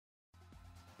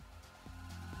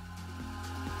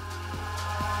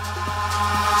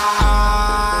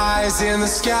in the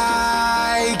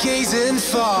sky, gazing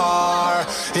far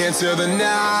into the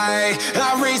night.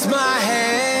 I raise my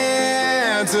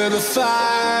hand to the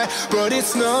fire, but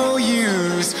it's no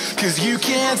use, 'cause you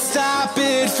can't stop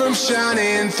it from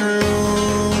shining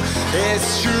through.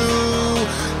 It's true,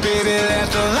 baby,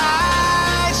 let the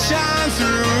light shine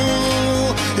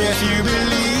through. If you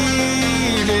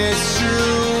believe it's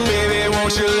true, baby,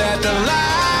 won't you let the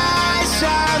light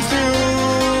shine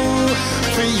through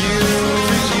for you,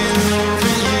 for you,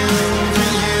 for you,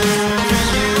 for you, for you, for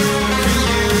you, for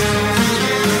you,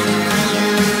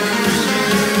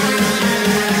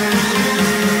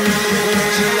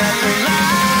 won't you let the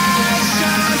light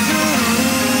shine through?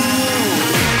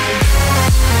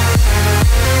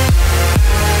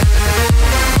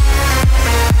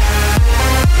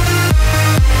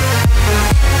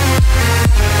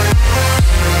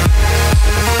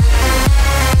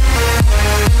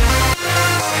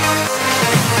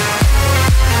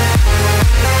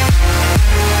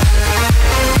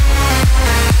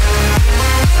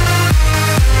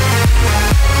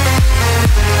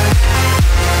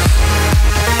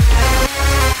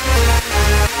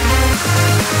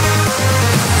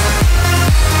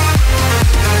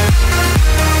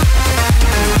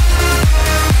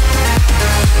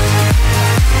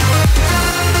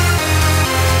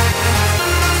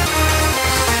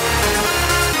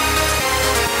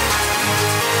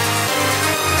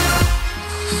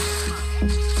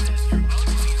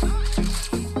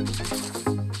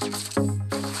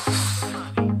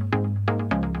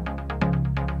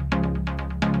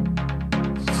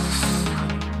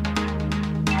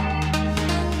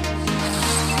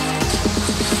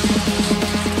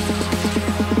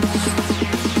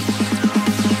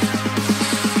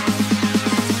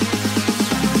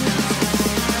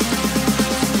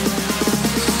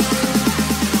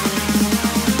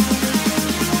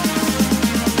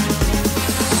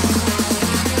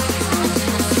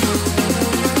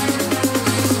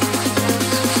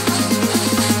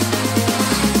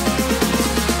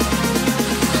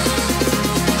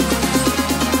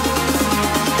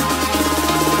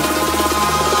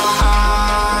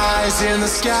 In the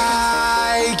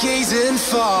sky, gazing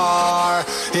far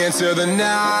into the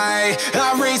night.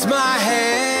 I raise my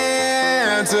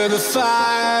hand to the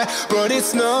fire, but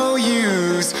it's no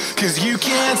use, 'cause you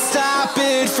can't stop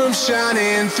it from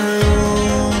shining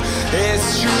through.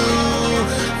 It's true,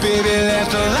 baby, let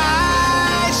the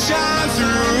light shine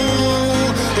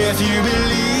through. If you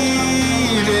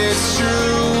believe it's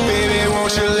true, baby,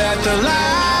 won't you let the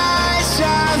light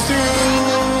shine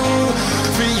through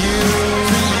for you,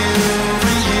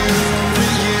 for you.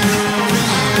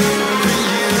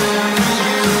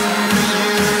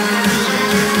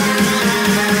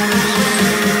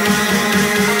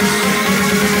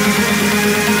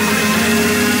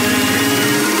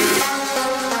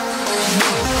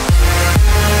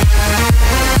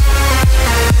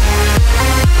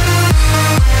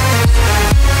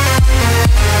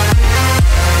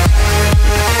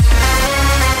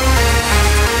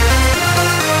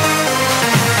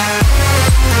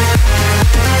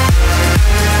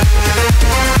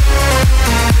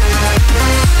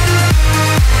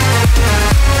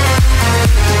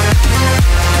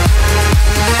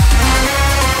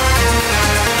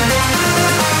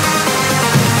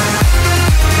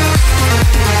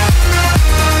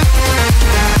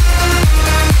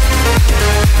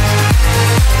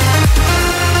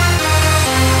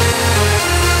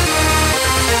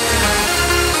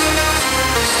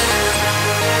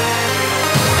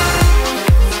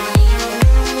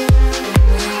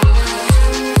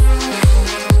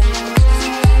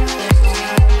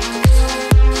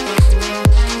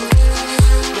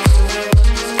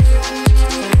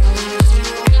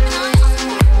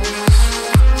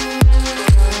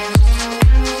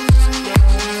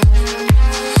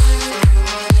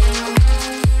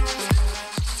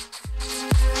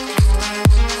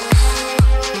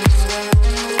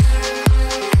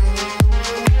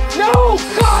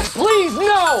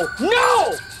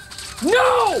 No! No!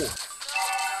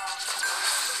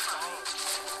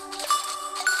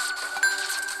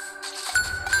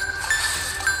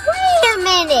 Wait a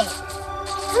minute!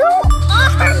 Who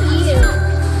are you?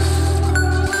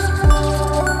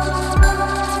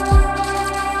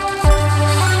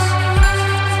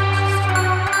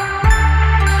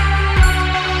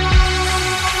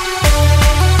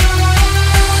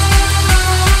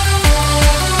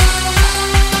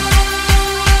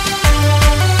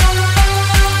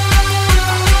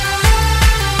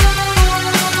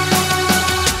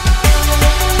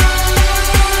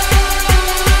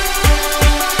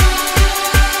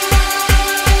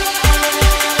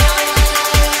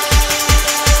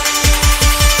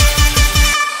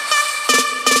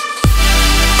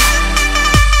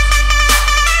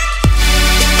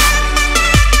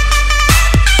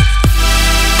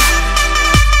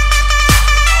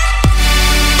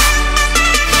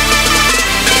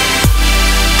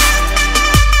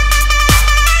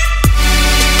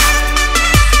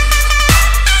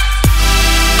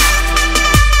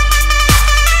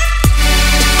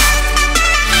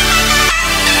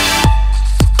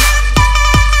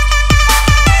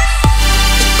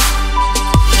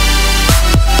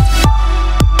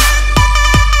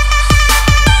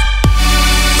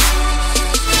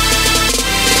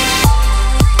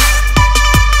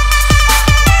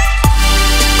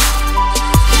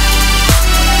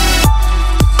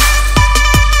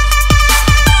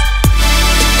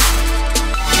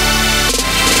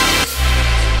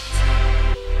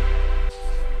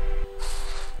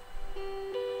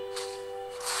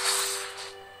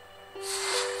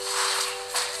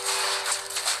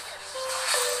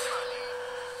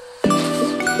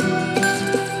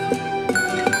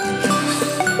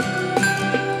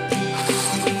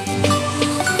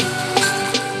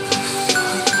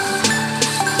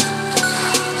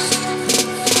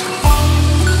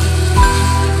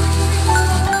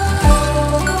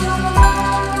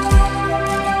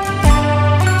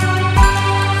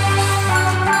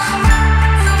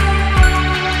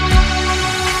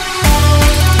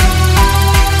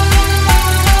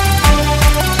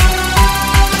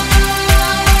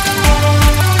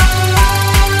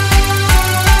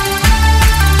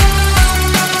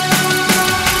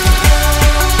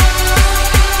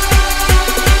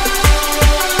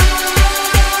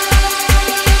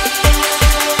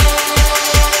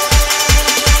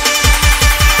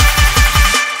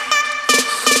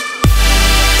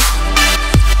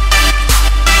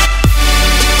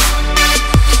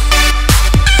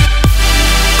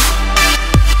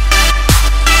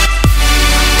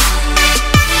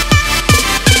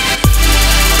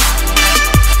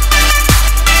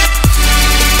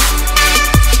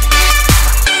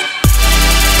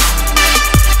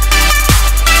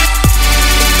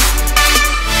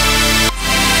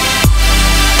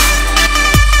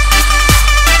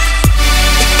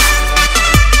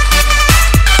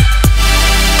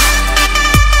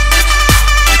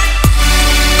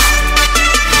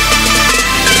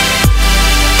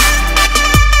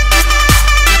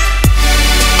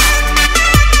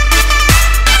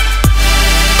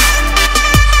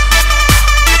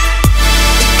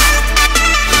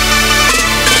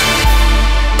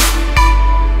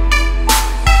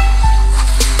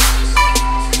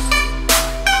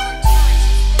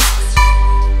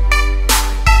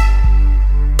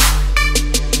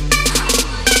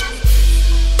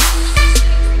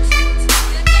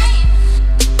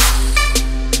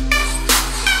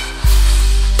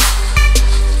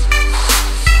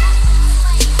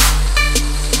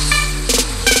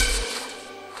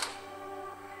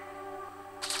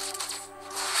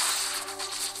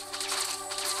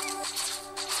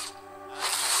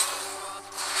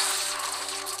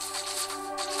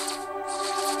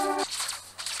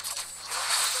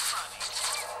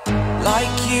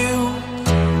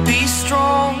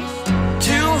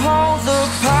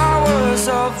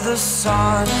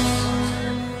 sun.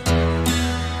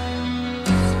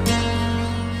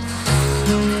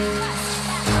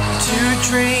 To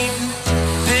dream,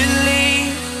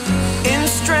 believe in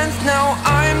strength. Now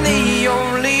I'm the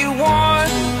only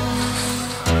one,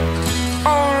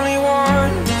 only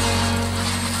one.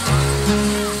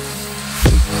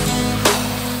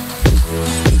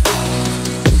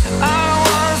 I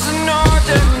was an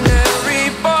ordinary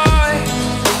boy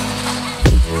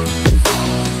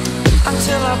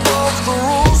until I broke the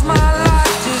rules. My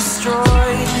life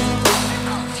destroyed,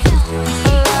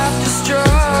 life destroyed.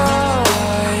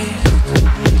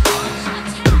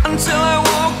 Until I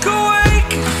walk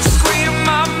awake, scream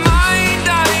my mind,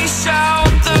 I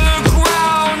shout, the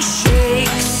ground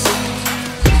shakes.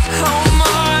 How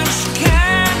much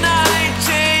can I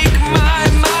take? My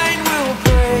mind will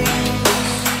break.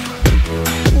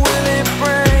 Will it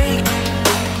break?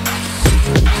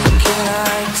 Can I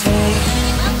take?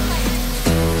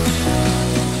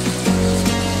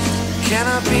 Can I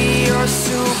be your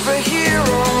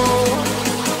superhero?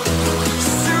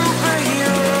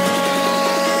 Superhero.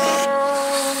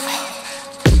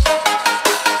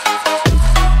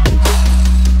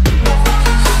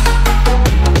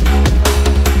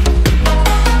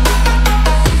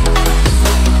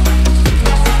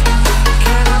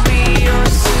 Can I be your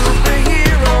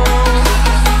superhero?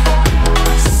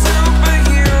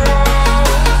 Superhero.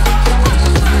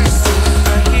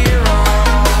 Superhero.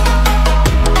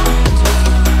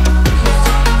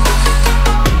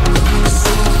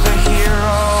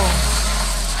 Superhero.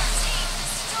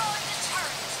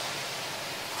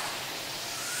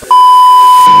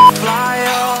 Fly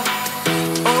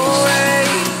away.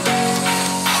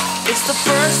 It's the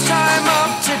first time of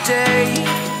today.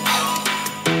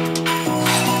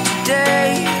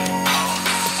 Today.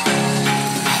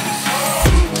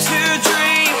 To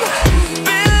dream,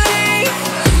 believe.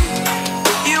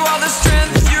 You are the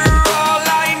strength, you're all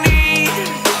I need.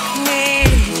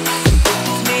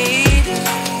 Need.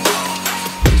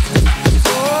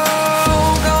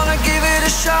 Oh, gonna give it a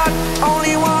shot.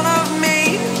 Only one of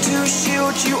me to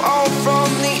shield you all from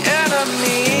the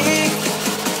enemy.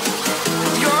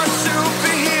 You're a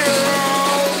superhero.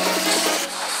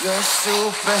 You're a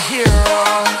superhero.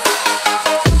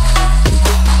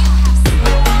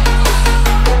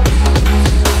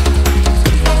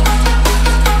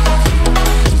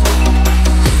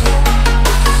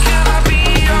 Can I be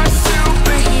your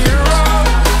superhero?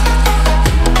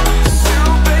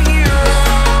 Superhero.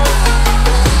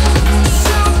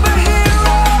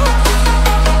 Superhero.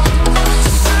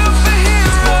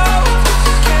 Superhero.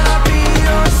 Can I be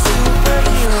your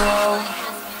superhero?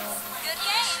 Good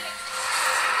game.